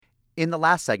In the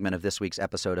last segment of this week's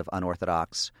episode of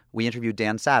Unorthodox, we interviewed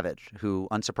Dan Savage, who,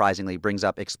 unsurprisingly, brings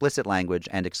up explicit language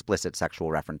and explicit sexual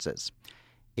references.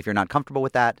 If you're not comfortable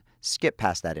with that, skip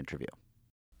past that interview.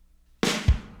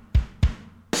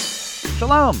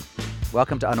 Shalom!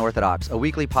 Welcome to Unorthodox, a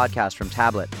weekly podcast from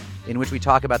Tablet, in which we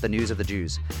talk about the news of the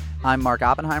Jews. I'm Mark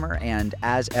Oppenheimer, and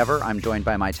as ever, I'm joined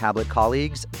by my Tablet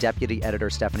colleagues, Deputy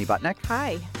Editor Stephanie Butnick.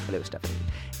 Hi. Hello, Stephanie.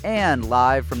 And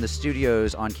live from the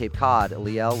studios on Cape Cod,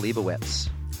 Liel Leibowitz.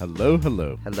 Hello,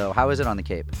 hello. Hello. How is it on the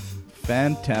Cape?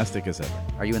 Fantastic as ever.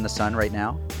 Are you in the sun right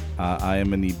now? I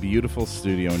am in the beautiful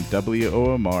studio in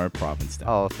WOMR Provincetown.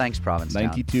 Oh, thanks, Provincetown.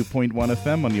 92.1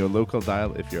 FM on your local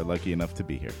dial if you're lucky enough to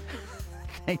be here.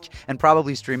 And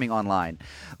probably streaming online.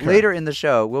 Correct. Later in the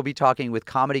show, we'll be talking with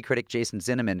comedy critic Jason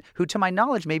Zinnemann, who, to my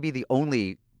knowledge, may be the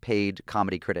only paid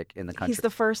comedy critic in the country. He's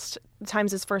the first,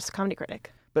 Times' first comedy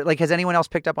critic. But, has anyone else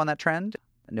picked up on that trend?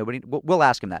 Nobody? We'll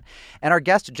ask him that. And our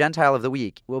guest Gentile of the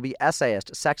week will be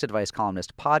essayist, sex advice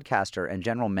columnist, podcaster, and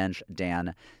general mensch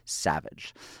Dan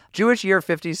Savage. Jewish year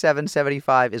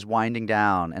 5775 is winding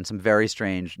down, and some very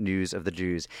strange news of the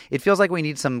Jews. It feels like we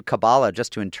need some Kabbalah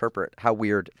just to interpret how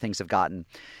weird things have gotten.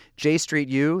 J Street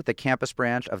U, the campus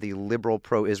branch of the liberal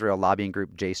pro-Israel lobbying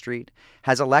group J Street,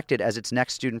 has elected as its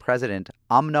next student president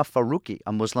Amna Faruqi,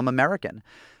 a Muslim American.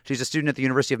 She's a student at the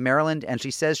University of Maryland, and she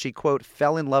says she, quote,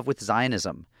 fell in love with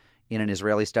Zionism in an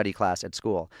Israeli study class at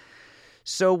school.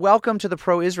 So welcome to the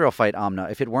pro-Israel fight, Amna.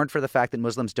 If it weren't for the fact that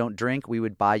Muslims don't drink, we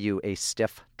would buy you a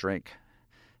stiff drink.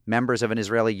 Members of an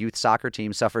Israeli youth soccer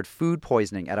team suffered food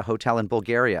poisoning at a hotel in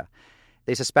Bulgaria.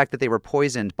 They suspect that they were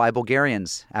poisoned by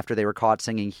Bulgarians after they were caught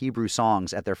singing Hebrew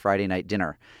songs at their Friday night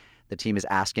dinner. The team is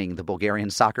asking the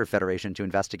Bulgarian Soccer Federation to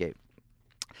investigate.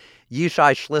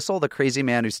 Yishai Schlissel, the crazy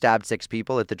man who stabbed 6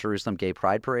 people at the Jerusalem Gay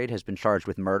Pride Parade, has been charged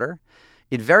with murder.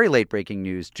 In very late-breaking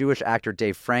news, Jewish actor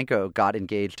Dave Franco got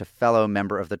engaged to fellow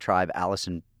member of the tribe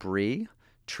Alison Brie.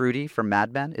 Trudy from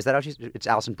Mad Men. Is that how it's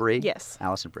Alison Brie? Yes.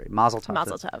 Alison Brie. Mazel tov.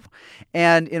 Mazel tov.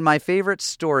 And in my favorite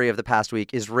story of the past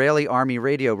week, Israeli Army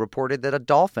radio reported that a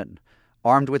dolphin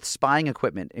armed with spying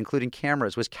equipment, including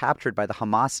cameras, was captured by the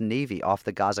Hamas Navy off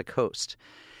the Gaza coast.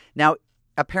 Now,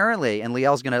 apparently, and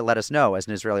Liel's going to let us know as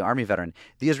an Israeli Army veteran,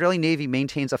 the Israeli Navy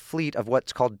maintains a fleet of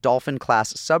what's called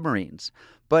Dolphin-class submarines.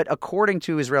 But according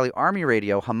to Israeli Army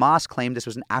radio, Hamas claimed this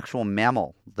was an actual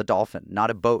mammal, the dolphin,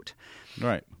 not a boat.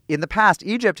 Right. In the past,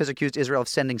 Egypt has accused Israel of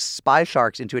sending spy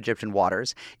sharks into Egyptian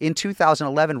waters. In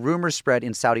 2011, rumors spread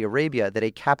in Saudi Arabia that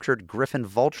a captured griffon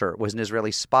vulture was an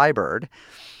Israeli spy bird.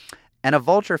 And a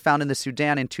vulture found in the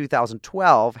Sudan in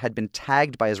 2012 had been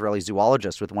tagged by Israeli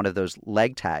zoologists with one of those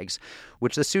leg tags,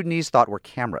 which the Sudanese thought were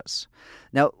cameras.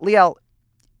 Now, Liel,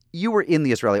 you were in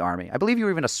the Israeli army. I believe you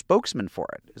were even a spokesman for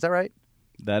it. Is that right?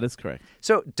 That is correct.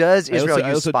 So does Israel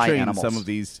use spy trained animals? Some of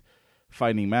these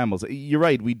fighting mammals. You're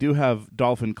right. We do have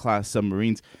dolphin-class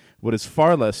submarines. What is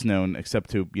far less known, except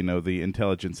to the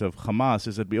intelligence of Hamas,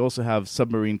 is that we also have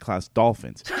submarine-class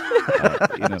dolphins.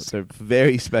 They're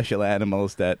very special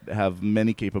animals that have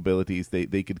many capabilities.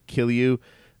 They could kill you,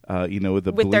 with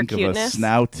the blink of a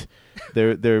snout.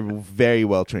 They're very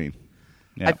well trained.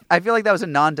 Yeah. I feel like that was a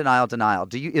non-denial denial.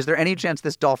 Is there any chance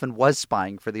this dolphin was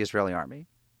spying for the Israeli army?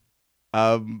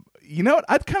 You know what?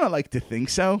 I'd kind of like to think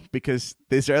so, because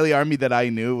the Israeli army that I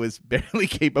knew was barely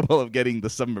capable of getting the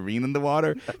submarine in the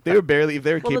water. If they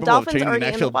were capable of training an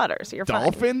actual in the water, so you're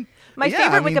dolphin. Fine. My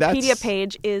favorite Wikipedia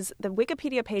page is the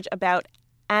Wikipedia page about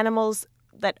animals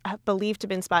that are believed to have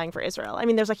been spying for Israel. I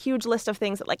mean, there's a huge list of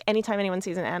things that, anytime anyone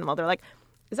sees an animal, they're like,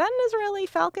 is that an Israeli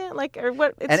falcon? Or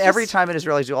what? Every time an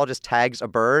Israeli zoologist tags a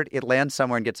bird, it lands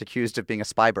somewhere and gets accused of being a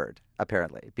spy bird,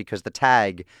 apparently, because the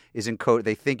tag is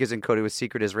they think is encoded with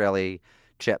secret Israeli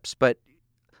chips. But,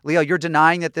 Liel, you're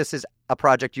denying that this is a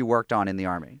project you worked on in the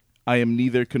army. I am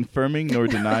neither confirming nor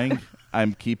denying.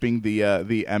 I'm keeping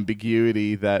the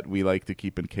ambiguity that we like to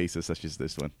keep in cases such as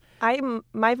this one.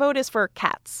 My vote is for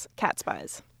cat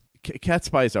spies. Cat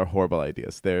spies are horrible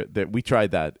ideas. We tried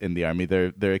that in the army.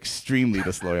 They're extremely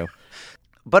disloyal.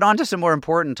 But on to some more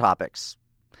important topics.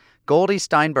 Goldie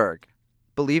Steinberg,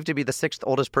 believed to be the 6th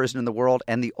oldest person in the world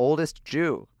and the oldest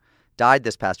Jew, died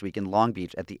this past week in Long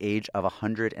Beach at the age of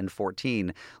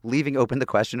 114, leaving open the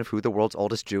question of who the world's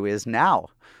oldest Jew is now,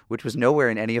 which was nowhere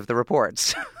in any of the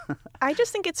reports. I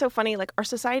just think it's so funny. Our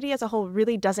society as a whole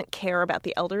really doesn't care about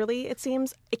the elderly, it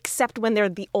seems, except when they're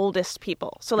the oldest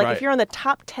people. So, right. If you're in the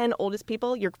top 10 oldest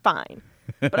people, you're fine.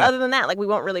 But other than that, we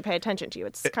won't really pay attention to you.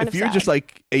 It's kind of sad. If you're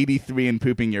just 83 and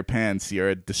pooping your pants, you're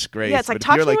a disgrace. Yeah, it's but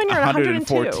talk if to you're me when you're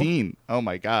 114, oh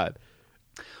my God.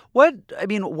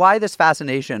 Why this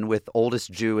fascination with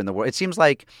oldest Jew in the world? It seems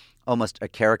like almost a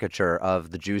caricature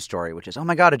of the Jew story, which is, oh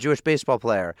my God, a Jewish baseball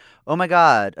player. Oh my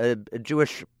God, a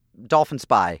Jewish dolphin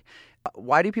spy.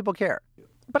 Why do people care?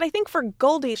 But I think for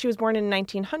Goldie, she was born in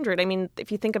 1900. I mean,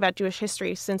 if you think about Jewish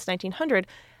history since 1900,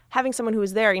 having someone who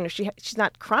was there, she's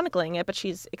not chronicling it, but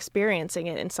she's experiencing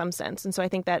it in some sense. And so I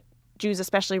think that Jews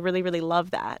especially really, really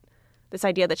love that. This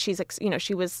idea that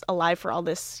she was alive for all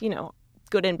this,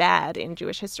 good and bad in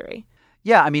Jewish history.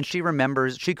 Yeah, I mean, she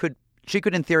could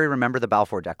in theory remember the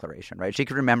Balfour Declaration, right? She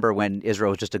could remember when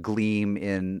Israel was just a gleam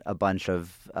in a bunch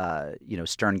of,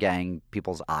 Stern Gang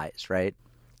people's eyes, right?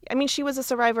 I mean, she was a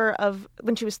survivor of,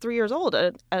 when she was 3 years old,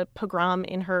 a pogrom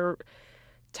in her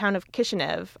town of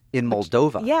Kishinev. In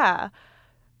Moldova. Yeah.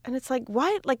 And it's like,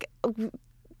 what? Like,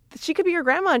 she could be your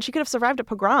grandma and she could have survived a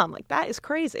pogrom. Like, that is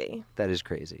crazy. That is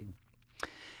crazy.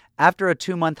 After a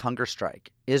 2-month hunger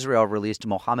strike, Israel released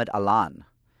Mohammed Alan,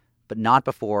 but not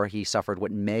before he suffered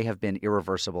what may have been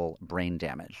irreversible brain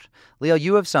damage. Leo,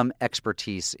 you have some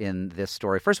expertise in this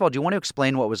story. First of all, do you want to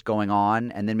explain what was going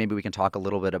on? And then maybe we can talk a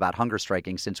little bit about hunger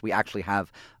striking, since we actually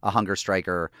have a hunger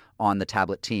striker on the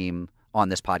Tablet team on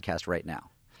this podcast right now.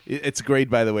 It's great,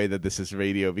 by the way, that this is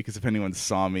radio, because if anyone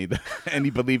saw me, any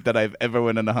belief that I've ever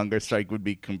went on a hunger strike would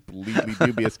be completely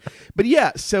dubious. But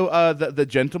yeah, so the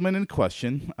gentleman in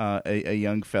question, a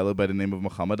young fellow by the name of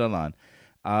Mohammed Alan,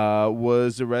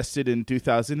 was arrested in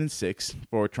 2006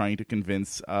 for trying to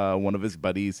convince one of his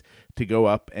buddies to go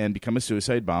up and become a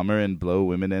suicide bomber and blow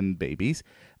women and babies.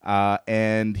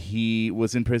 And he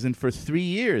was in prison for 3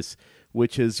 years,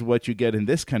 which is what you get in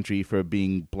this country for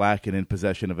being black and in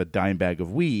possession of a dime bag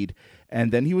of weed.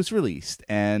 And then he was released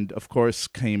and, of course,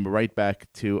 came right back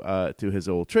to his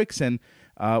old tricks and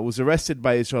was arrested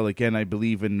by Israel again, I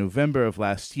believe, in November of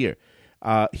last year.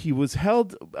 He was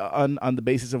held on the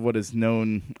basis of what is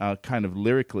known kind of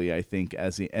lyrically, I think,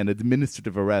 as an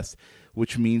administrative arrest,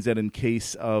 which means that in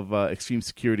case of extreme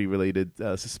security-related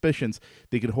suspicions,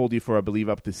 they could hold you for, I believe,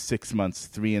 up to 6 months,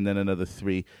 3 and then another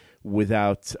 3,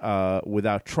 without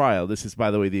trial. This is, by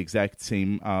the way, the exact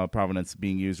same provenance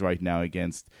being used right now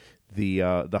against the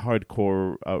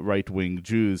hardcore right-wing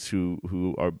Jews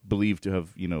who are believed to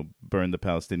have burned the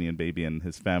Palestinian baby and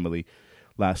his family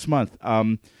last month.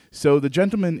 So the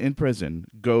gentleman in prison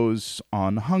goes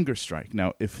on hunger strike.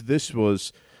 Now, if this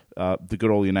was the good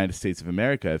old United States of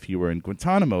America, if he were in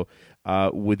Guantanamo,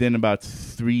 within about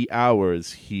 3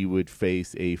 hours, he would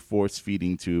face a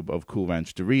force-feeding tube of Cool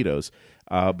Ranch Doritos.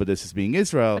 But this is being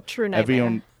Israel. A true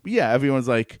nightmare. Everyone's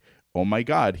like, oh my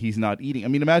God, he's not eating. I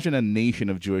mean, imagine a nation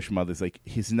of Jewish mothers like,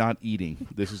 he's not eating.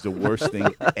 This is the worst thing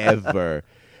ever.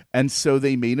 And so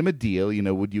they made him a deal,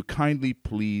 would you kindly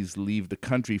please leave the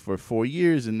country for 4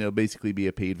 years, and it'll basically be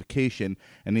a paid vacation,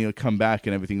 and he'll come back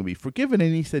and everything will be forgiven.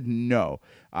 And he said, no,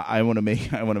 I want to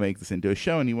make this into a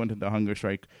show. And he went into hunger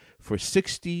strike for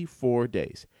 64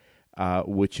 days,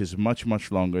 which is much,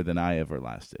 much longer than I ever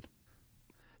lasted.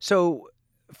 So,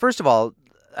 first of all,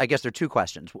 I guess there are two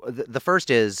questions. The first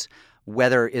is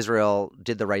whether Israel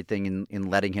did the right thing in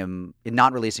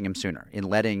not releasing him sooner, in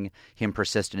letting him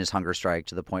persist in his hunger strike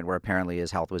to the point where apparently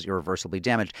his health was irreversibly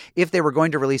damaged. If they were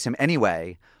going to release him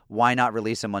anyway, why not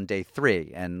release him on day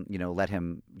 3 and let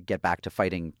him get back to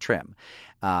fighting Trim?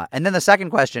 And then the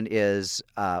second question is,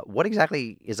 what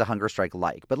exactly is a hunger strike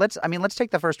like? But let's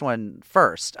take the first one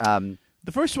first.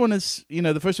 The first one is,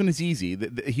 easy.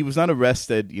 He was not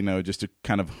arrested, just to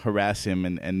kind of harass him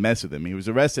and mess with him. He was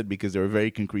arrested because there were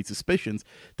very concrete suspicions.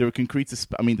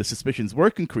 The suspicions were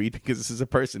concrete because this is a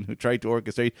person who tried to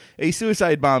orchestrate a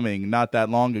suicide bombing not that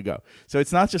long ago. So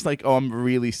it's not just like, oh, I'm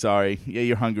really sorry. Yeah,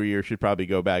 you're hungry. You should probably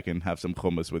go back and have some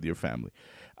hummus with your family.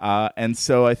 And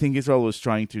so I think Israel was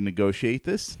trying to negotiate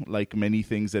this, like many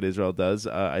things that Israel does.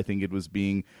 I think it was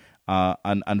being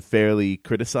unfairly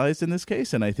criticized in this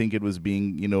case, and I think it was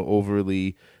being,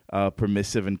 overly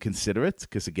permissive and considerate,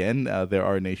 because again, there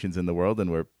are nations in the world,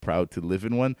 and we're proud to live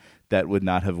in one, that would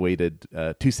not have waited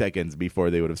 2 seconds before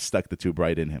they would have stuck the tube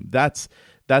right in him. That's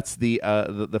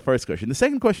the first question. The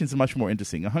second question is much more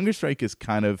interesting. A hunger strike is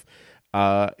kind of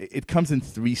it comes in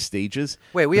 3 stages.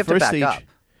 Wait, we have to back up.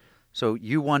 So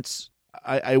you once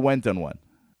I went on one.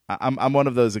 I'm one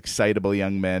of those excitable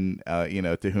young men,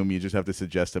 to whom you just have to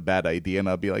suggest a bad idea, and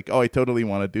I'll be like, oh, I totally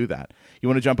want to do that. You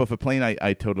want to jump off a plane?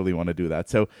 I totally want to do that.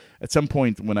 So at some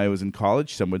point when I was in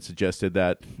college, someone suggested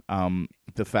that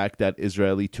the fact that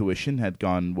Israeli tuition had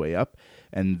gone way up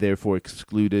and therefore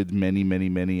excluded many, many,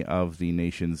 many of the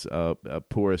nation's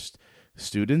poorest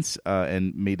students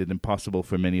and made it impossible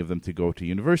for many of them to go to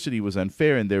university was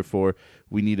unfair, and therefore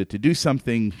we needed to do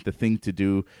something. The thing to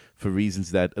do, for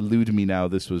reasons that elude me now,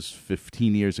 this was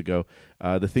 15 years ago,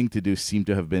 the thing to do seemed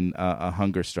to have been a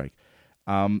hunger strike.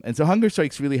 And so hunger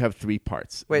strikes really have three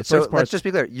parts. Wait, so let's just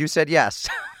be clear. You said yes.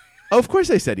 Oh, of course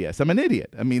I said yes. I'm an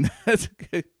idiot. I mean,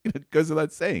 it goes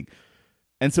without saying.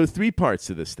 And so three parts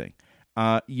to this thing.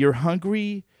 You're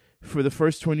hungry for the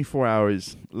first 24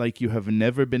 hours like you have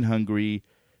never been hungry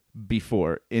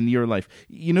before in your life.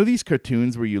 You know these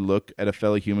cartoons where you look at a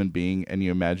fellow human being and you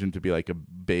imagine to be like a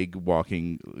big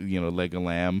walking, leg of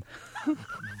lamb?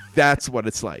 That's what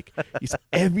it's like.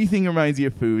 Everything reminds you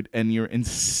of food and you're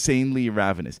insanely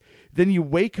ravenous. Then you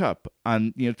wake up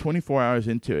on 24 hours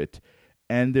into it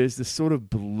and there's this sort of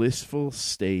blissful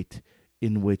state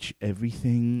in which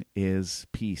everything is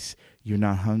peace. You're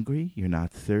not hungry, you're not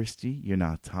thirsty, you're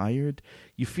not tired.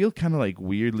 You feel kind of like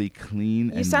weirdly clean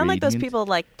and You sound radiant. like those people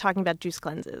like talking about juice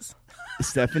cleanses.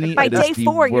 Stephanie, by it day is the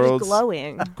 4, you're just world's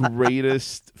glowing.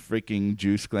 greatest freaking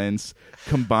juice cleanse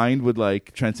combined with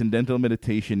like transcendental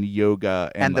meditation,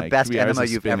 yoga, and the like best 3 hours enema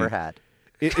of you've spinning. ever had.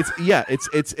 It's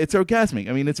orgasmic.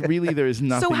 I mean, it's really, there is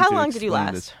nothing So how to long did you explain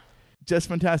last? this. Just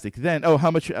fantastic. Then,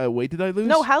 how much weight did I lose?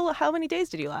 No, how many days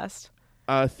did you last?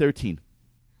 13.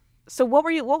 So what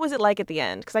was it like at the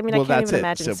end? Because I mean, Well, I can't that's even it.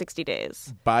 imagine So 60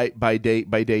 days. By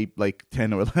day like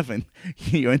 10 or 11,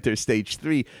 you enter stage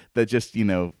 3 that just,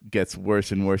 gets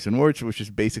worse and worse and worse, which is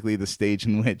basically the stage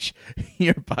in which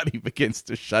your body begins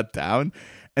to shut down.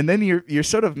 And then you're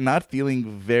sort of not feeling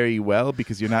very well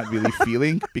because you're not really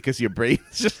feeling, because your brain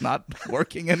is just not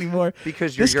working anymore.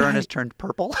 Because your urine has turned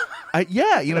purple?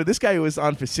 This guy was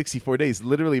on for 64 days.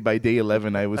 Literally by day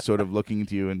 11, I was sort of looking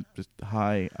at you and just,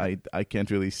 hi, I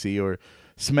can't really see or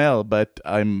smell, but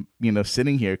I'm,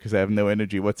 sitting here because I have no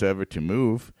energy whatsoever to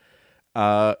move.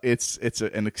 It's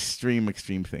an extreme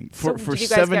thing. For did you guys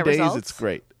 7 get days, results? it's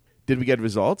great. Did we get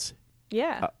results?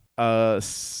 Yeah.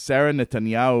 Sarah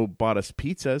Netanyahu bought us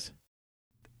pizzas.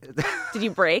 Did you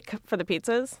break for the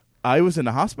pizzas? I was in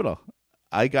the hospital.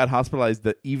 I got hospitalized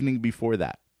the evening before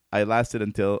that. I lasted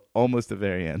until almost the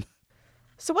very end.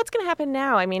 So what's going to happen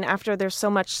now? I mean, after there's so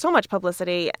much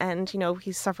publicity and,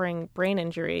 he's suffering brain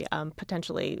injury,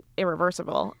 potentially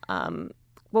irreversible.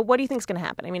 Well, what do you think is going to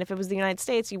happen? I mean, if it was the United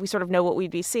States, we sort of know what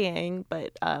we'd be seeing,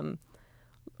 but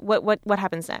what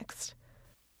happens next?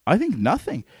 I think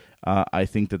nothing. I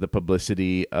think that the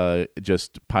publicity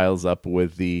just piles up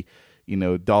with the,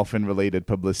 dolphin-related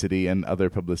publicity and other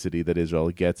publicity that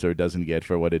Israel gets or doesn't get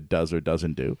for what it does or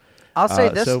doesn't do. I'll say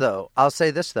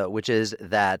this, though, which is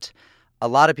that a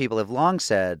lot of people have long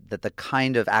said that the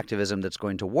kind of activism that's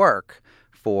going to work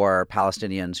for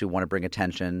Palestinians who want to bring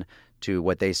attention to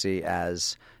what they see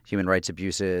as human rights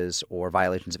abuses or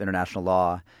violations of international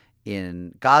law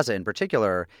in Gaza in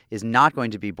particular is not going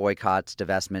to be boycotts,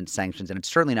 divestment, sanctions, and it's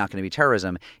certainly not going to be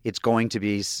terrorism. It's going to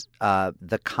be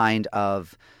the kind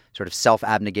of sort of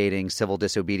self-abnegating civil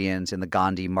disobedience in the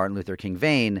Gandhi, Martin Luther King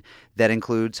vein that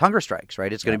includes hunger strikes,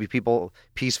 right? It's going to be people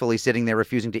peacefully sitting there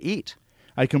refusing to eat.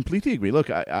 I completely agree. Look,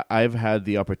 I've had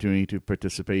the opportunity to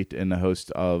participate in a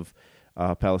host of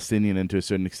Palestinian and to a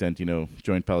certain extent,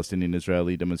 joint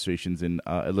Palestinian-Israeli demonstrations in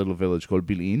a little village called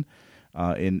Bil'in.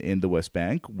 In the West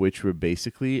Bank, which were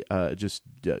basically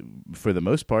for the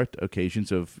most part,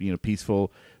 occasions of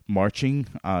peaceful marching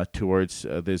towards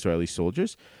the Israeli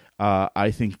soldiers. I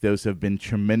think those have been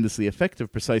tremendously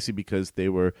effective, precisely because they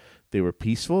were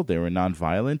peaceful, they were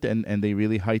nonviolent, and they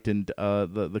really heightened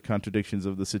the contradictions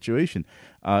of the situation.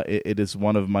 It is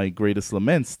one of my greatest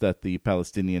laments that the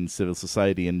Palestinian civil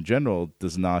society in general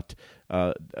does not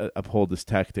uphold this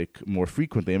tactic more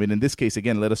frequently. I mean, in this case,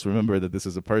 again, let us remember that this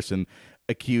is a person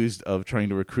accused of trying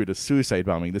to recruit a suicide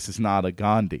bombing. This is not a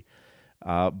Gandhi.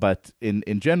 But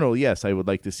in general, yes, I would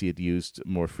like to see it used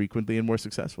more frequently and more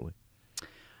successfully.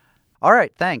 All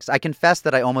right, thanks. I confess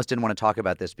that I almost didn't want to talk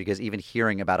about this because even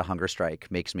hearing about a hunger strike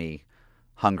makes me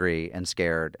hungry and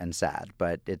scared and sad.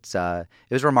 But it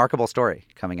was a remarkable story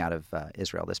coming out of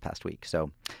Israel this past week. So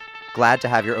glad to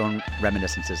have your own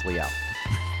reminiscences, Liel.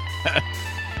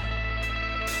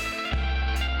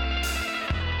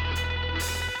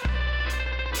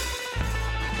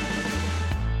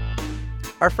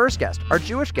 Our first guest, our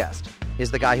Jewish guest, is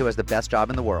the guy who has the best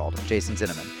job in the world, Jason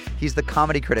Zinoman. He's the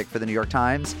comedy critic for the New York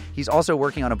Times. He's also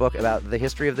working on a book about the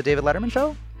history of the David Letterman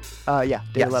show.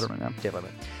 David Letterman. Yeah. David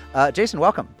Letterman. Jason,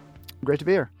 welcome. Great to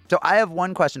be here. So I have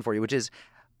one question for you, which is,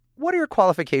 what are your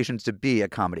qualifications to be a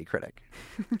comedy critic?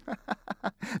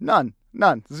 None.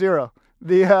 Zero.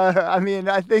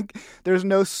 I think there's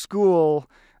no school.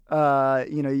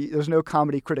 There's no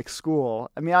comedy critic school.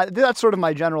 I mean, that's sort of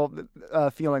my general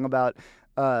feeling about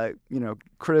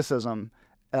criticism.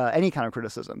 Any kind of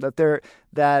criticism,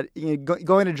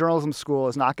 going to journalism school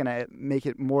is not going to make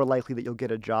it more likely that you'll get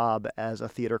a job as a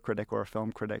theater critic or a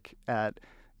film critic at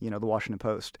the Washington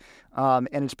Post. And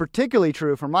it's particularly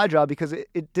true for my job because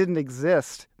it didn't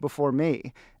exist before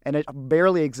me, and it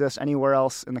barely exists anywhere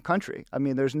else in the country. I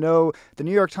mean, the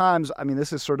New York Times, I mean,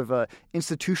 this is sort of a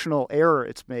institutional error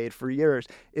it's made for years,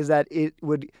 is that it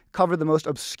would cover the most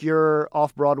obscure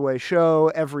off-Broadway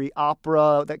show, every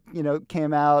opera that,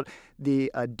 came out,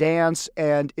 the dance,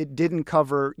 and it didn't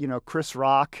cover, Chris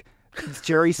Rock,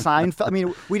 Jerry Seinfeld. I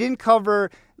mean, we didn't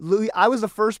cover Louis. I was the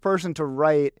first person to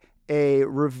write a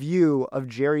review of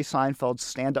Jerry Seinfeld's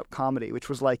stand-up comedy, which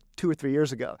was like 2 or 3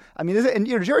 years ago. I mean,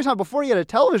 Jerry Seinfeld, before he had a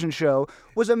television show,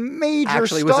 was a major star.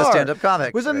 Actually, was a stand-up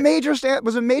comic. Was a major star.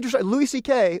 Louis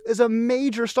C.K. is a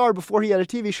major star before he had a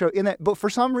TV show. But for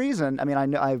some reason, I mean, I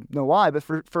know why, but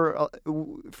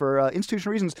for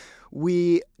institutional reasons,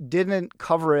 we didn't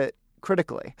cover it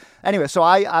critically. Anyway, so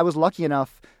I was lucky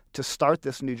enough to start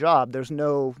this new job. There's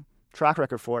no track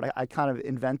record for it. I kind of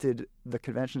invented the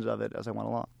conventions of it as I went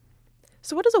along.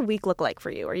 So what does a week look like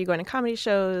for you? Are you going to comedy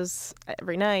shows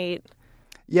every night?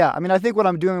 Yeah, I mean, I think when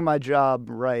I'm doing my job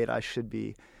right, I should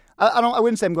be. I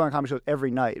wouldn't say I'm going to comedy shows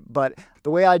every night, but the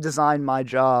way I designed my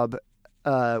job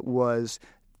was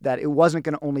that it wasn't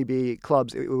going to only be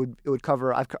clubs. It would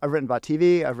cover. I've written about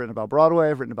TV, I've written about Broadway,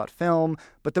 I've written about film,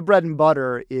 but the bread and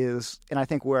butter is, and I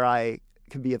think where I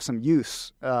can be of some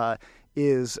use,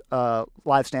 is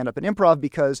live stand-up and improv,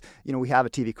 because we have a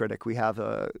TV critic, we have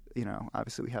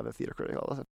obviously we have a theater critic, all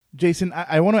of that. Jason,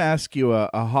 I want to ask you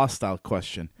a hostile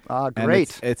question.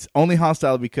 Great. And it's only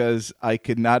hostile because I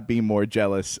could not be more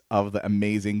jealous of the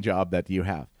amazing job that you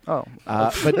have. Oh,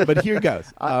 but here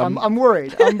goes. I'm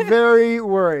worried. I'm very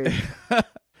worried.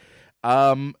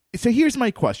 So here's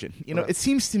my question. It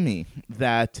seems to me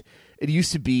that it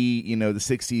used to be, the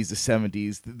 60s, the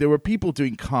 70s. There were people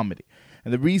doing comedy.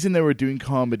 And the reason they were doing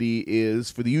comedy is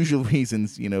for the usual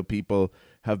reasons, people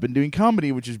have been doing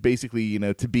comedy, which is basically,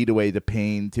 to beat away the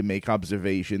pain, to make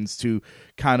observations, to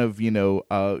kind of,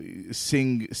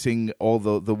 sing all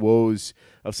the woes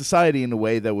of society in a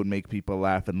way that would make people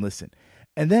laugh and listen.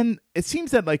 And then it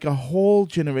seems that like a whole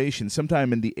generation,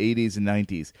 sometime in the 80s and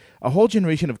 90s, a whole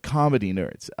generation of comedy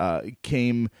nerds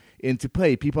came into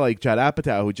play. People like Judd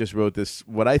Apatow, who just wrote this,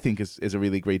 what I think is a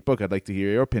really great book. I'd like to hear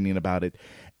your opinion about it.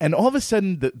 And all of a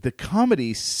sudden, the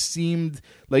comedy seemed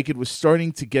like it was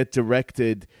starting to get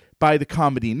directed by the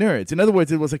comedy nerds. In other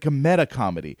words, it was like a meta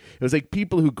comedy. It was like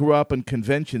people who grew up in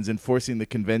conventions, enforcing the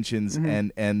conventions,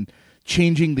 and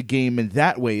changing the game in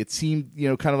that way. It seemed,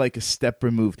 kind of like a step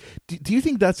removed. Do you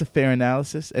think that's a fair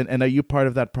analysis? And are you part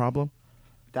of that problem?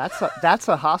 That's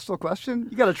a hostile question.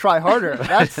 You got to try harder.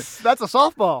 That's a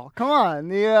softball. Come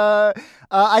on.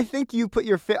 I think you put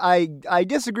your I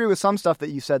disagree with some stuff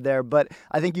that you said there, but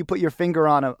I think you put your finger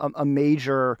on a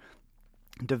major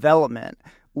development,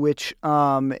 which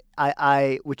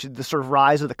which is the sort of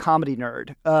rise of the comedy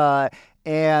nerd.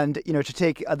 And to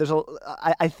take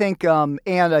I think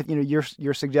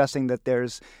you're suggesting that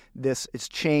there's this, it's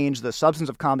changed the substance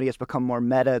of comedy. It's become more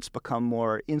meta. It's become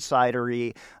more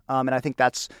insidery, and I think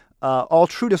that's all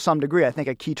true to some degree. I think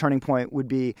a key turning point would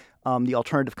be the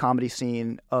alternative comedy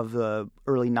scene of the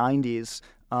early '90s,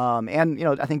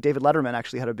 and I think David Letterman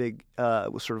actually had a big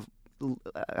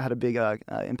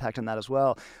impact on that as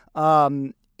well.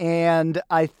 And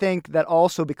I think that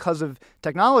also because of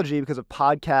technology, because of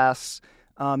podcasts,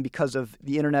 because of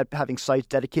the internet having sites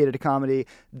dedicated to comedy,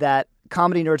 that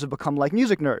comedy nerds have become like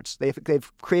music nerds.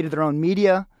 They've created their own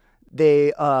media.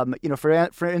 They,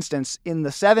 for instance, in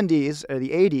the 70s or the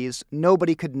 80s,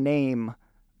 nobody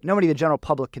in the general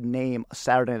public could name a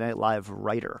Saturday Night Live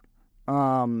writer.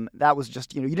 That was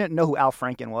just, you didn't know who Al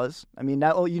Franken was. I mean,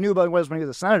 you knew about him when he was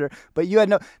a senator, but you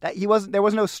had there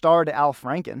was no star to Al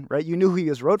Franken, right? You knew who he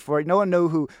was wrote for. No one knew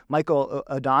who Michael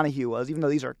O'Donoghue was, even though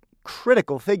these are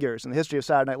critical figures in the history of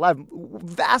Saturday Night Live,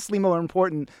 vastly more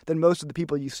important than most of the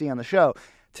people you see on the show.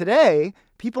 Today,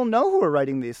 people know who are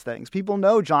writing these things. People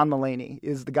know John Mulaney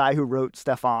is the guy who wrote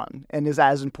Stefan and is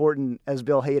as important as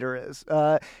Bill Hader is.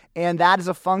 And that is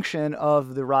a function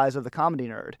of the rise of the comedy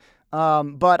nerd.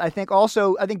 But I think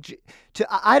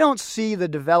I don't see the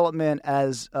development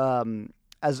as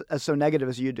so negative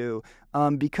as you do,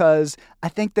 because I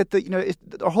think that the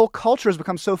whole culture has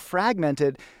become so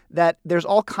fragmented that there's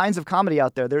all kinds of comedy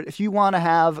out there. If you want to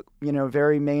have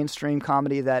very mainstream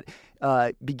comedy that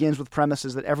begins with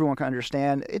premises that everyone can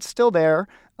understand, it's still there.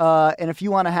 And if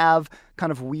you want to have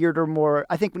kind of weirder, more,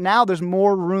 I think now there's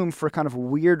more room for kind of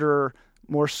weirder,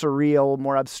 more surreal,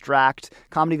 more abstract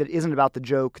comedy that isn't about the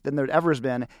joke than there ever has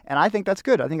been. And I think that's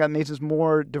good. I think that makes us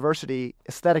more diversity,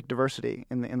 aesthetic diversity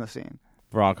in the scene.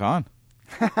 Rock on.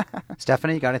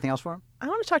 Stephanie, you got anything else for him? I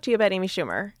want to talk to you about Amy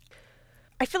Schumer.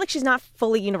 I feel like she's not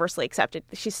fully universally accepted.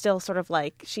 She's still sort of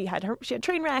like she had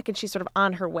Trainwreck, and she's sort of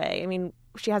on her way. I mean,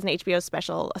 she has an HBO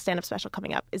special, a stand-up special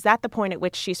coming up. Is that the point at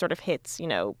which she sort of hits,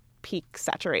 peak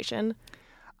saturation?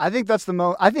 I think that's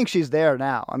I think she's there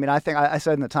now. I mean, I think I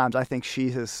said in the Times, I think she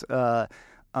is.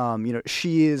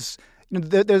 She is.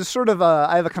 There's sort of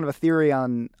I have a kind of a theory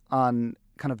on kind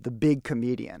of the big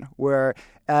comedian, where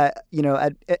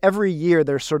every year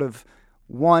there's sort of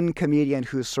one comedian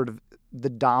who's sort of the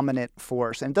dominant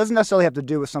force. And it doesn't necessarily have to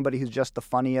do with somebody who's just the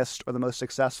funniest or the most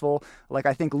successful. Like,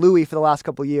 I think Louis for the last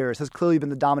couple of years has clearly been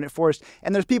the dominant force.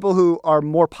 And there's people who are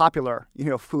more popular,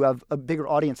 who have bigger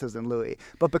audiences than Louis.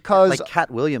 But because... Like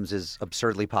Cat Williams is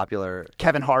absurdly popular.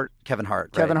 Kevin Hart.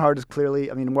 Right. Kevin Hart is clearly,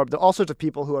 there are all sorts of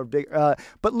people who are big.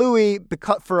 But Louis,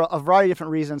 because, for a variety of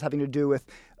different reasons having to do with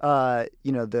the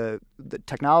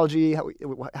technology,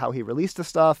 how he released the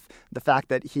stuff, the fact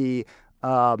that he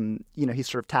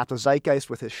sort of tapped the zeitgeist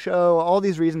with his show. All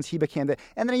these reasons he became that.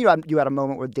 And then you had a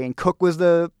moment where Dane Cook was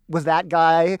that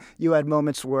guy. You had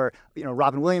moments where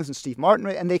Robin Williams and Steve Martin,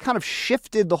 and they kind of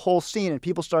shifted the whole scene, and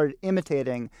people started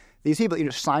imitating these people.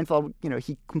 Seinfeld,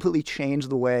 he completely changed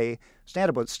the way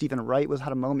stand-up was. Stephen Wright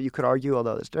had a moment you could argue,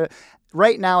 although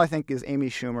right now I think is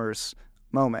Amy Schumer's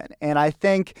moment, and I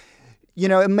think.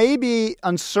 It may be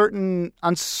in certain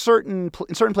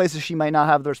places she might not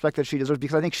have the respect that she deserves,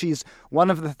 because I think she's one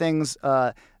of the things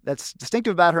that's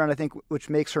distinctive about her, and I think which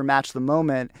makes her match the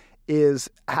moment is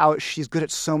how she's good at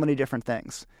so many different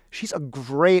things. She's a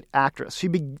great actress.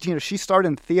 She started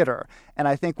in theater, and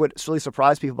I think what's really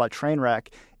surprised people about Trainwreck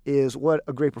is what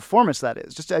a great performance that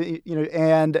is.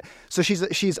 And so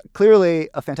she's clearly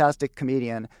a fantastic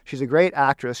comedian. She's a great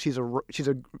actress. She's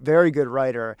a very good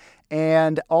writer,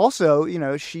 and also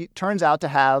she turns out to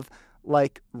have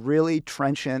like really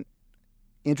trenchant,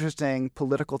 interesting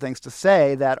political things to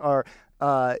say that are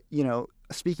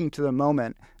speaking to the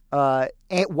moment. And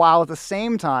while at the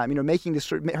same time making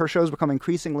her shows become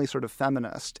increasingly sort of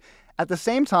feminist. At the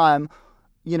same time.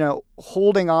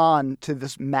 Holding on to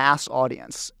this mass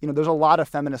audience. There's a lot of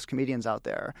feminist comedians out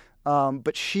there,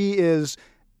 but she is,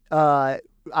 that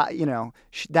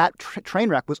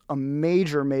Trainwreck was a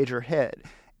major, major hit,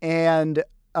 and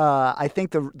I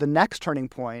think the next turning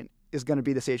point is going to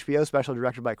be this HBO special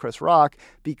directed by Chris Rock,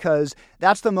 because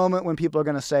that's the moment when people are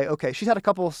going to say, okay, she's had a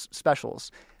couple of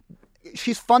specials,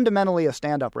 she's fundamentally a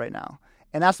stand-up right now.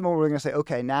 And that's the moment we're going to say,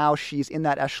 okay, now she's in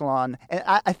that echelon. And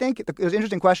I think there's an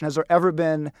interesting question. Has there ever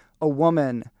been a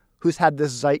woman who's had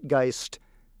this zeitgeist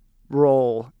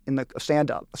role in the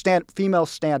stand-up? Female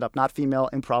stand-up, not female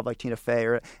improv like Tina Fey.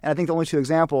 And I think the only two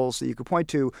examples that you could point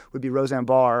to would be Roseanne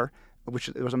Barr, which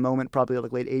there was a moment probably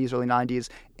like late 80s, early 90s,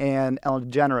 and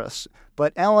Ellen DeGeneres.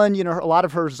 But Ellen, a lot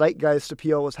of her zeitgeist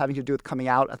appeal was having to do with coming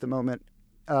out at the moment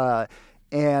on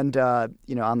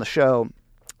the show.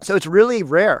 So it's really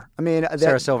rare. I mean,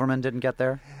 Sarah Silverman didn't get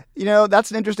there? That's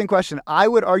an interesting question. I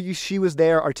would argue she was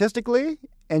there artistically,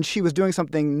 and she was doing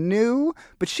something new,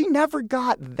 but she never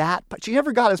got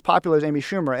as popular as Amy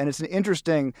Schumer. And it's an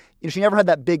interesting, she never had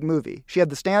that big movie. She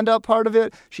had the stand-up part of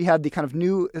it. She had the kind of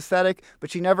new aesthetic, but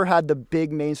she never had the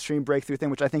big mainstream breakthrough thing,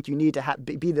 which I think you need to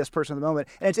be this person at the moment.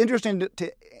 And it's interesting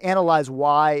to analyze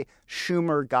why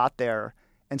Schumer got there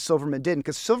and Silverman didn't,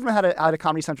 because Silverman had a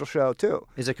Comedy Central show too.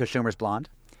 Is it because Schumer's blonde?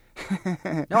 No,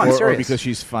 I'm serious. Or because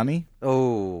she's funny?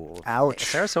 Oh. Ouch.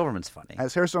 Sarah Silverman's funny.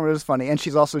 Sarah Silverman is funny, and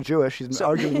she's also Jewish. She's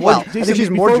arguing well, I think she's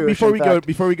more Jewish,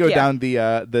 before we go down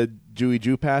the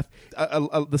Jew path,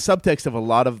 the subtext of a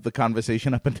lot of the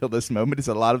conversation up until this moment is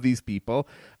a lot of these people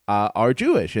are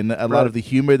Jewish, and a lot of the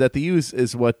humor that they use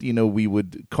is what we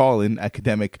would call in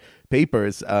academic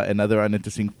papers and other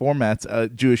uninteresting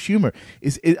formats Jewish humor.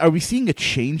 Are we seeing a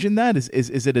change in that?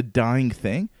 Is it a dying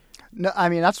thing? No, I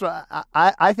mean that's what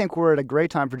I think we're at a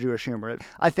great time for Jewish humor.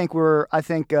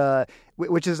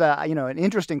 Which is an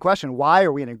interesting question. Why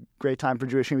are we in a great time for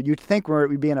Jewish humor? You'd think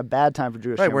we'd be in a bad time for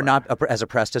Jewish humor. Right, we're not as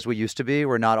oppressed as we used to be.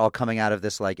 We're not all coming out of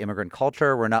this like immigrant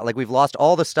culture. We're not we've lost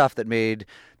all the stuff that made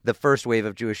the first wave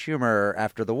of Jewish humor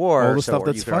after the war. All the stuff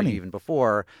that's funny even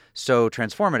before, so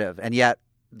transformative, and yet.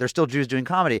 There's still Jews doing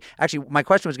comedy. Actually, my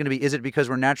question was going to be, is it because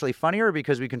we're naturally funnier or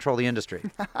because we control the industry?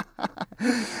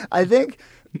 I think...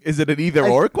 Is it an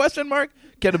either-or question mark?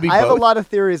 Can it be both? I have a lot of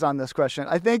theories on this question.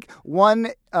 I think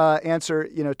one answer,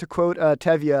 to quote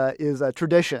Tevye, is a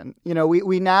tradition.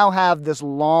 We now have this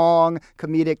long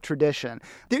comedic tradition.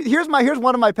 Here's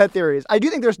one of my pet theories. I do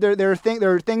think there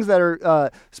are things that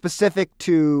are specific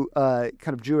to kind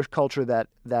of Jewish culture that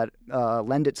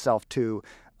lend itself to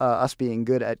us being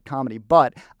good at comedy.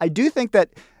 But I do think that,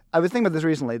 I was thinking about this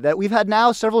recently, that we've had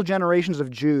now several generations of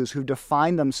Jews who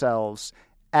define themselves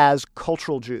as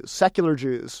cultural Jews, secular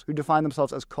Jews who define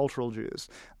themselves as cultural Jews,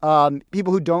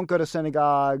 people who don't go to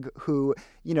synagogue, who,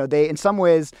 they, in some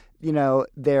ways,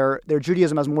 their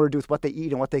Judaism has more to do with what they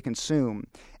eat and what they consume.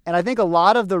 And I think a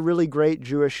lot of the really great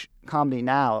Jewish comedy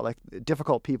now, like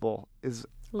Difficult People, is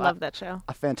love that show.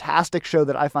 A fantastic show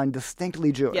that I find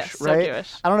distinctly Jewish. Yes, so right?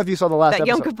 Jewish. I don't know if you saw the last that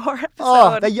episode. Yom Kippur episode.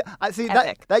 Oh,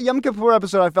 that Yom Kippur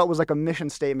episode I felt was like a mission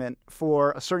statement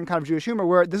for a certain kind of Jewish humor.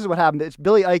 Where this is what happened: it's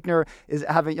Billy Eichner is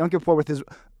having Yom Kippur with his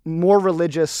more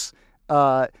religious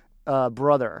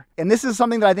brother. And this is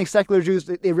something that I think secular Jews,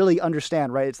 they really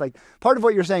understand, right? It's like part of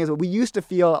what you're saying is that we used to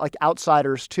feel like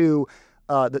outsiders to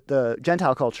the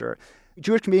Gentile culture.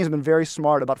 Jewish comedians have been very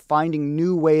smart about finding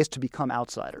new ways to become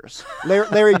outsiders.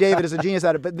 Larry David is a genius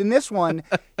at it. But in this one,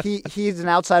 he's an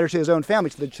outsider to his own family,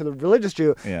 to the religious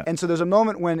Jew. Yeah. And so there's a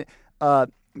moment when Billy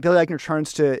Eichner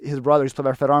turns to his brother, who's played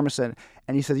by Fred Armisen,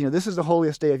 and he says, this is the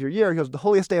holiest day of your year. He goes, the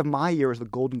holiest day of my year is the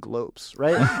Golden Globes,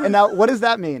 right? And now, what does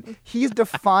that mean? He's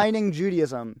defining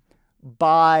Judaism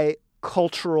by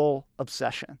cultural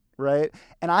obsession, right?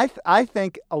 And I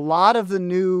think a lot of the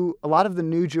new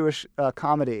Jewish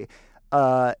comedy,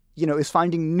 is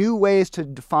finding new ways to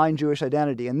define Jewish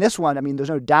identity. And this one, I mean, there's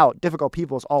no doubt, Difficult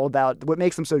People is all about what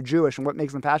makes them so Jewish and what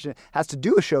makes them passionate has to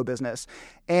do with show business.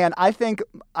 And I think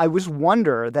I just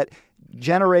wonder that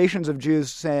generations of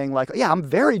Jews saying like, yeah, I'm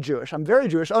very Jewish. Oh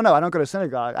no, I don't go to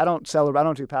synagogue. I don't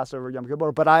do Passover, Yom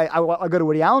Kippur, but I go to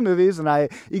Woody Allen movies and my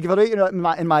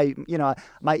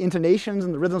intonations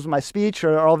and the rhythms of my speech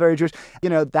are all very Jewish.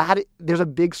 That there's a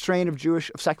big strain of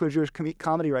secular Jewish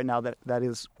comedy right now that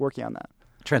is working on that.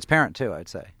 Transparent too, I'd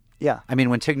say. Yeah. I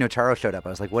mean, when Tig Notaro showed up, I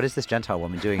was like, what is this Gentile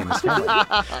woman doing in this family?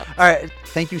 All right.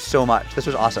 Thank you so much. This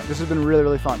was awesome. This has been really,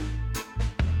 really fun.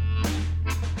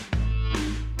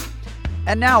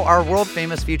 And now, our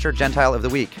world-famous featured Gentile of the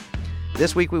Week.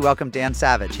 This week, we welcome Dan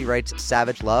Savage. He writes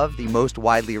Savage Love, the most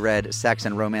widely read sex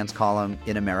and romance column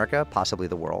in America, possibly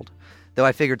the world. Though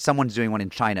I figured someone's doing one in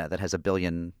China that has 1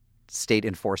 billion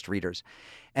state-enforced readers.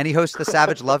 And he hosts the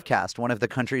Savage Lovecast, one of the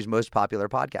country's most popular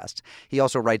podcasts. He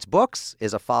also writes books,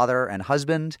 is a father and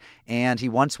husband, and he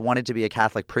once wanted to be a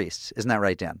Catholic priest. Isn't that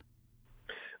right, Dan?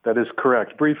 That is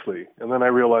correct, briefly. And then I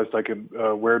realized I could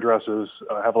wear dresses,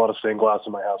 have a lot of stained glass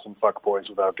in my house, and fuck boys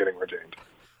without getting ordained.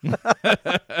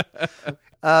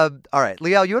 All right.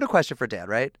 Liel, you had a question for Dan,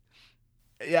 right?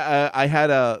 Yeah, I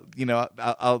had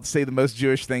I'll say the most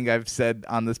Jewish thing I've said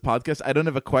on this podcast. I don't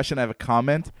have a question, I have a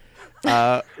comment,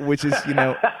 which is,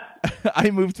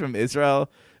 I moved from Israel.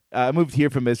 I moved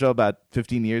here from Israel about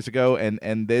 15 years ago,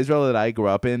 and the Israel that I grew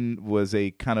up in was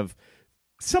a kind of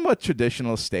somewhat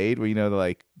traditional state where, to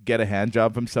like get a hand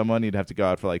job from someone, you'd have to go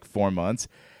out for like 4 months.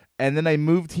 And then I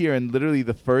moved here, and literally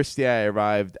the first day I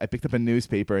arrived, I picked up a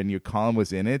newspaper, and your column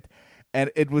was in it. And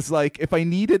it was like, it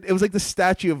was like the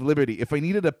Statue of Liberty. If I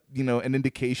needed an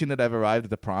indication that I've arrived at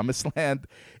the promised land,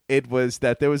 it was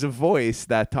that there was a voice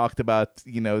that talked about,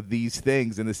 these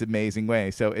things in this amazing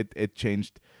way. So it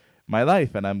changed my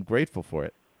life, and I'm grateful for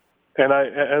it. And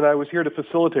I was here to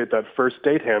facilitate that first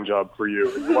date hand job for you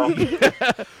as well.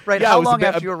 Right. Yeah, how long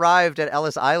after you arrived at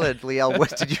Ellis Island, Liel,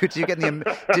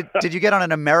 did you get on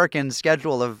an American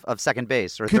schedule of second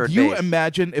base or third base? Could you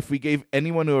imagine if we gave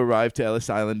anyone who arrived to Ellis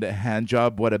Island a hand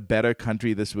job, what a better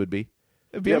country this would be?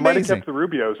 It'd be amazing. Might have kept the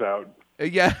Rubios out.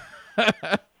 Yeah.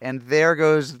 And there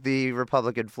goes the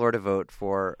Republican Florida vote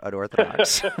for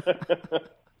unorthodox.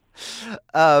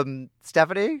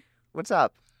 Stephanie, what's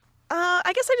up?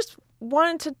 I guess I just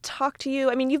wanted to talk to you.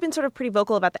 I mean, you've been sort of pretty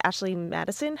vocal about the Ashley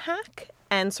Madison hack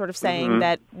and sort of saying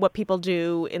that what people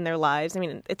do in their lives. I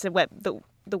mean, it's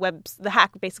the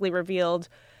hack basically revealed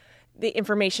the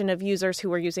information of users who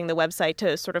were using the website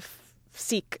to sort of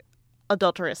seek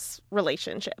adulterous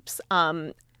relationships.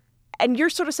 And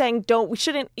you're sort of saying we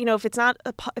shouldn't, if it's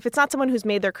not someone who's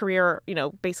made their career,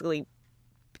 basically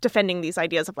defending these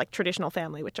ideas of like traditional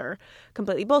family, which are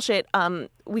completely bullshit,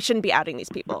 we shouldn't be outing these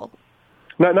people.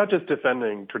 Not just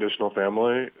defending traditional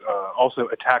family, also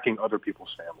attacking other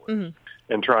people's families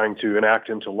and trying to enact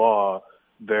into law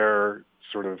their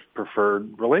sort of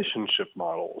preferred relationship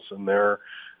models and their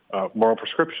moral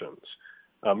prescriptions.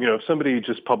 If somebody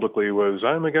just publicly was,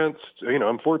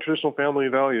 I'm for traditional family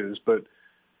values, but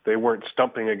they weren't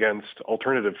stumping against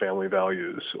alternative family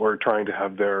values or trying to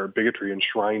have their bigotry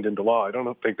enshrined into law, I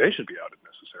don't think they should be outed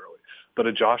necessarily. But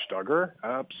a Josh Duggar,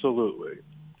 absolutely.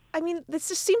 I mean, this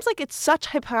just seems like it's such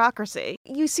hypocrisy.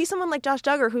 You see someone like Josh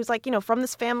Duggar who's like, from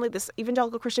this family, this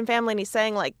evangelical Christian family, and he's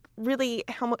saying like really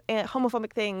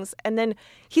homophobic things. And then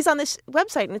he's on this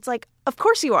website and it's like, of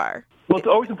course you are. Well, it's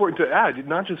always important to add,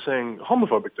 not just saying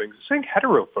homophobic things, saying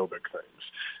heterophobic things.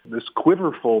 This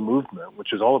quiverful movement,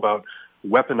 which is all about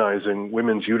weaponizing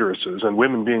women's uteruses and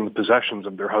women being the possessions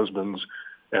of their husbands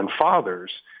and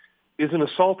fathers is an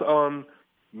assault on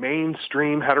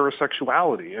mainstream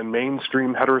heterosexuality and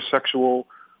mainstream heterosexual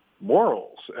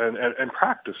morals and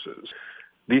practices.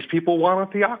 These people want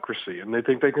a theocracy, and they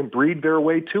think they can breed their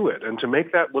way to it. And to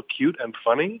make that look cute and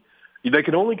funny, they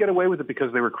can only get away with it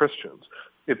because they were Christians.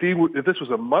 If this was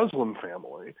a Muslim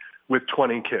family with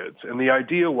 20 kids, and the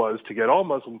idea was to get all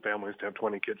Muslim families to have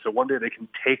 20 kids, so one day they can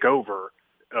take over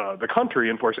the country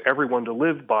and force everyone to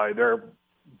live by their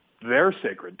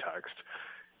sacred text,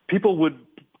 people would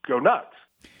go nuts.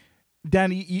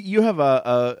 Dan, you have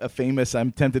a famous,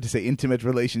 I'm tempted to say intimate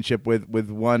relationship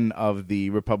with one of the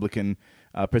Republican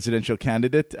presidential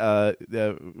candidate,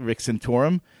 Rick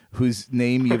Santorum, whose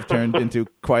name you've turned into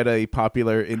quite a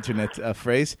popular internet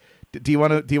phrase. Do you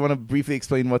want to briefly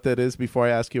explain what that is before I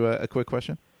ask you a quick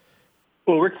question?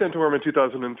 Well, Rick Santorum in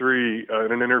 2003,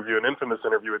 in an infamous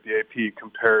interview with the AP,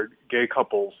 compared gay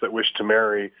couples that wish to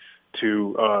marry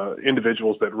to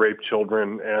individuals that rape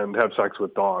children and have sex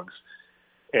with dogs.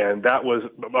 And that was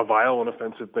a vile and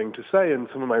offensive thing to say. And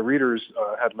some of my readers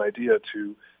had an idea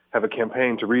to have a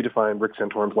campaign to redefine Rick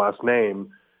Santorum's last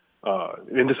name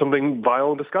into something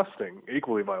vile and disgusting,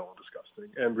 equally vile and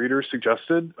disgusting. And readers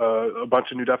suggested a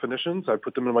bunch of new definitions. I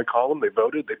put them in my column. They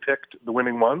voted. They picked the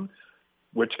winning one.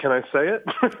 Which, can I say it?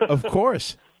 Of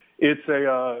course. It's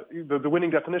the winning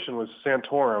definition was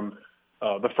Santorum,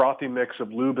 the frothy mix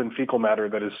of lube and fecal matter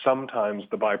that is sometimes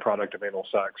the byproduct of anal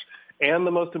sex. And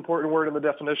the most important word in the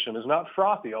definition is not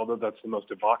frothy, although that's the most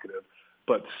evocative,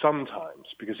 but sometimes.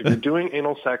 Because if you're doing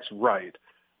anal sex right,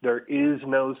 there is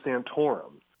no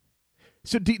Santorum.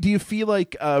 So do you feel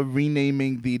like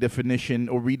renaming the definition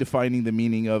or redefining the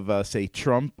meaning of, say,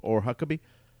 Trump or Huckabee?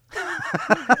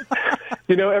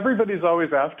 Everybody's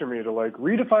always after me to,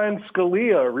 redefine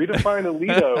Scalia, redefine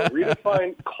Alito,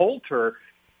 redefine Coulter.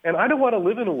 And I don't want to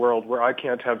live in a world where I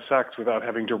can't have sex without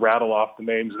having to rattle off the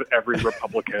names of every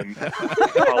Republican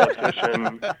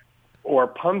politician or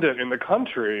pundit in the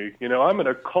country. I'm going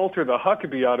to Coulter the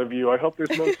Huckabee out of you. I hope there's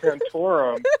no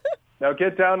Santorum. Now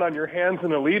get down on your hands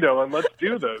in Alito and let's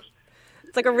do this.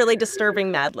 It's like a really disturbing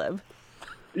Mad Lib.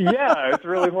 Yeah, it's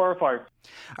really horrifying.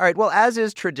 All right. Well, as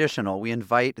is traditional, we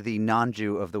invite the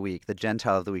non-Jew of the week, the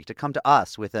Gentile of the week, to come to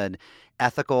us with an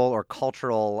ethical or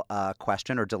cultural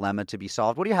question or dilemma to be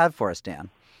solved. What do you have for us, Dan?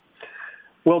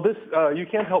 Well, you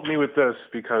can't help me with this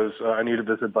because I needed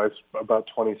this advice about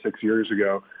 26 years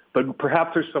ago, but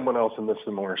perhaps there's someone else in this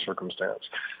similar circumstance.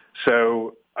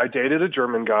 So I dated a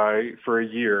German guy for a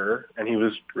year, and he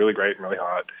was really great and really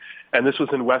hot. And this was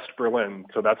in West Berlin,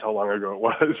 so that's how long ago it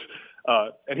was.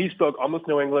 And he spoke almost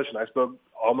no English, and I spoke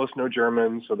almost no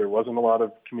German, so there wasn't a lot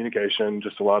of communication,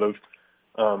 just a lot of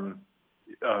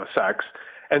sex.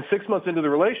 And 6 months into the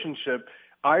relationship,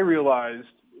 I realized,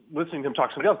 listening to him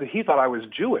talk to somebody else, that he thought I was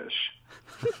Jewish.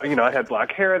 I had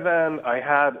black hair then.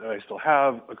 I still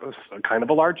have a kind of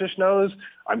a largish nose.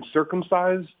 I'm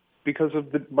circumcised because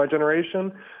of my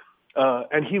generation.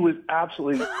 And he was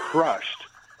absolutely crushed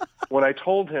when I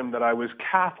told him that I was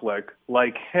Catholic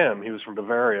like him. He was from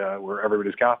Bavaria, where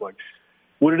everybody's Catholic.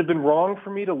 Would it have been wrong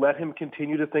for me to let him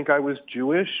continue to think I was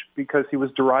Jewish because he was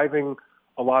deriving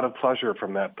a lot of pleasure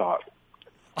from that thought?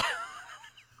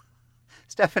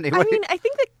 Stephanie, I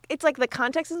think that it's like the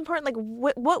context is important. Like,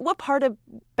 what part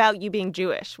about you being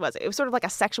Jewish was it? It was sort of like a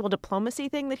sexual diplomacy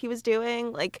thing that he was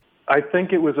doing. I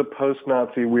think it was a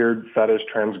post-Nazi weird fetish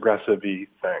transgressive-y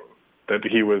thing that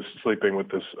he was sleeping with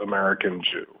this American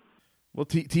Jew. Well,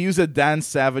 to use a Dan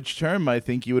Savage term, I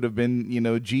think you would have been,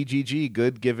 GGG,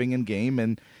 good, giving, and game,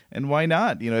 and why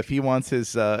not? If he wants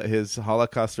his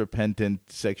Holocaust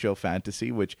repentant sexual fantasy,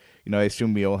 which I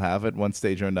assume we all have at one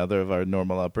stage or another of our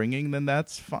normal upbringing, then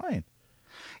that's fine.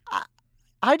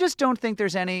 I just don't think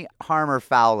there's any harm or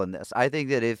foul in this. I think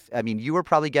that you were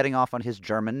probably getting off on his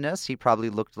Germanness. He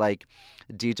probably looked like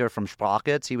Dieter from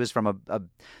Sprockets. He was from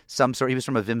he was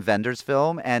from a Wim Wenders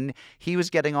film, and he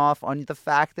was getting off on the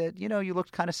fact that, you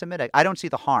looked kind of Semitic. I don't see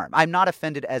the harm. I'm not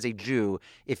offended as a Jew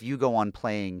if you go on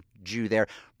playing Jew there,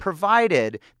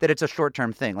 provided that it's a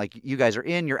short-term thing. Like, you guys are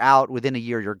in, you're out, within a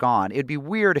year you're gone. It'd be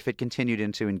weird if it continued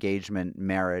into engagement,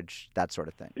 marriage, that sort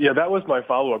of thing. Yeah, that was my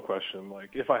follow-up question. Like,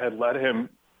 if I had let him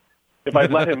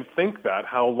think that,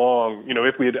 how long,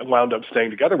 if we had wound up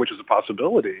staying together, which is a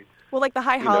possibility. Well, like the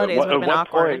high holidays would have been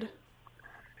awkward. Point,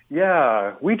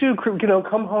 yeah, we do,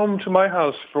 come home to my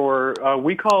house for,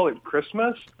 we call it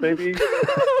Christmas, maybe.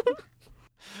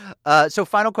 So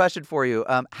final question for you.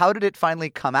 How did it finally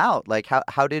come out? Like,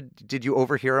 how did you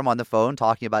overhear him on the phone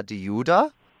talking about Die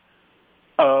Juda?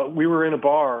 We were in a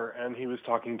bar, and he was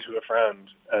talking to a friend,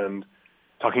 and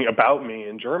talking about me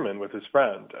in German with his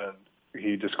friend, and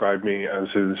he described me as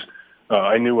his.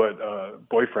 I knew what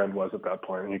boyfriend was at that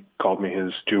point, and he called me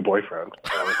his Jew boyfriend.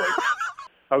 And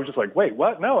I was just like, wait,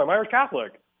 what? No, I'm Irish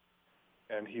Catholic.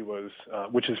 And he was,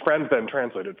 which his friends then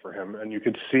translated for him, and you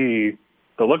could see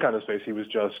the look on his face. He was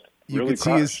just really You could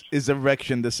see his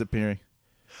erection disappearing.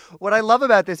 What I love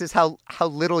about this is how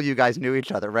little you guys knew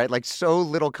each other, right? Like so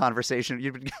little conversation.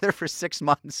 You've been together for 6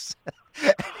 months,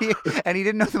 and he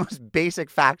didn't know the most basic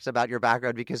facts about your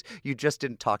background because you just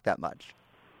didn't talk that much.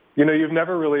 You know, you've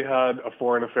never really had a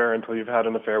foreign affair until you've had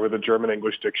an affair with a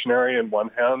German-English dictionary in one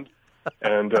hand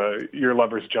and your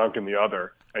lover's junk in the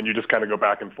other. And you just kind of go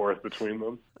back and forth between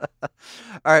them. All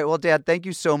right. Well, Dad, thank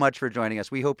you so much for joining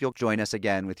us. We hope you'll join us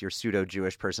again with your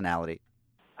pseudo-Jewish personality.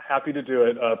 Happy to do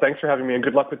it. Thanks for having me, and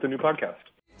good luck with the new podcast.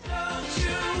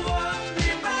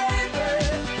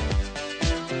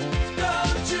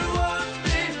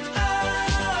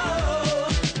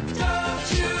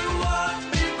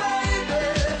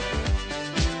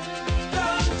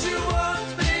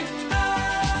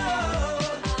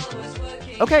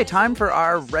 Okay, time for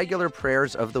our regular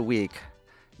prayers of the week.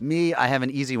 Me, I have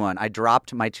an easy one. I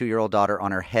dropped my 2-year-old daughter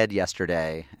on her head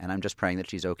yesterday, and I'm just praying that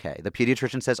she's okay. The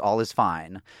pediatrician says all is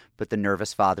fine, but the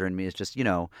nervous father in me is just,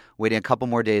 waiting a couple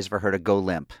more days for her to go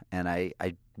limp, and I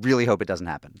really hope it doesn't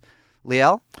happen.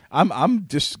 Liel? I'm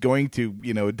just going to,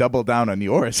 double down on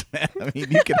yours, man. I mean,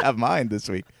 you can have mine this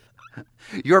week.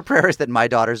 Your prayer is that my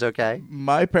daughter's okay?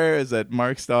 My prayer is that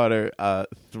Mark's daughter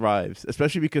thrives,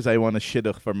 especially because I want a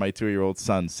shidduch for my 2-year-old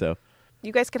son, so...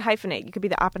 You guys could hyphenate. You could be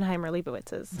the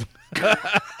Oppenheimer-Leibowitzes.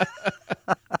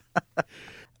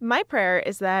 My prayer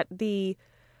is that the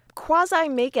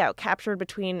quasi-makeout captured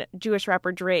between Jewish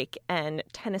rapper Drake and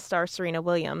tennis star Serena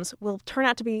Williams will turn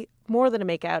out to be more than a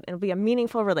makeout and will be a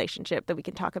meaningful relationship that we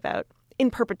can talk about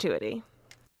in perpetuity.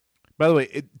 By the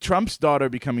way, Trump's daughter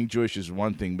becoming Jewish is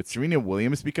one thing, but Serena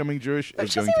Williams becoming Jewish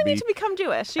is going to be need to become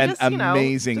Jewish. She an just,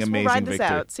 amazing we'll ride this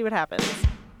victory. out, see what happens.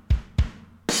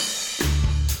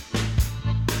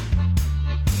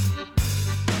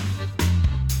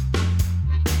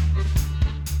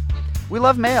 We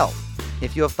love mail.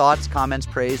 If you have thoughts, comments,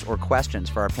 praise, or questions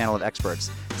for our panel of experts,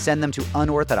 send them to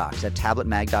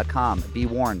unorthodox@tabletmag.com. Be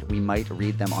warned, we might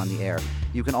read them on the air.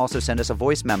 You can also send us a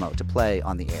voice memo to play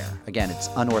on the air. Again, it's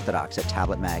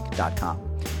unorthodox@tabletmag.com.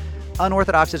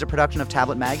 Unorthodox is a production of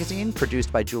Tablet Magazine,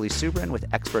 produced by Julie Subrin with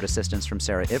expert assistance from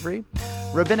Sarah Ivry.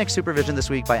 Rabbinic supervision this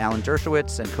week by Alan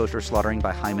Dershowitz and kosher slaughtering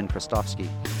by Hyman Krostofsky.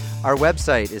 Our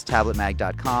website is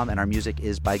tabletmag.com, and our music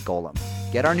is by Golem.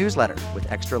 Get our newsletter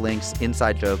with extra links,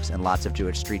 inside jokes, and lots of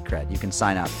Jewish street cred. You can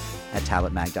sign up at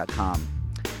tabletmag.com.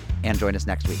 And join us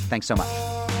next week. Thanks so much.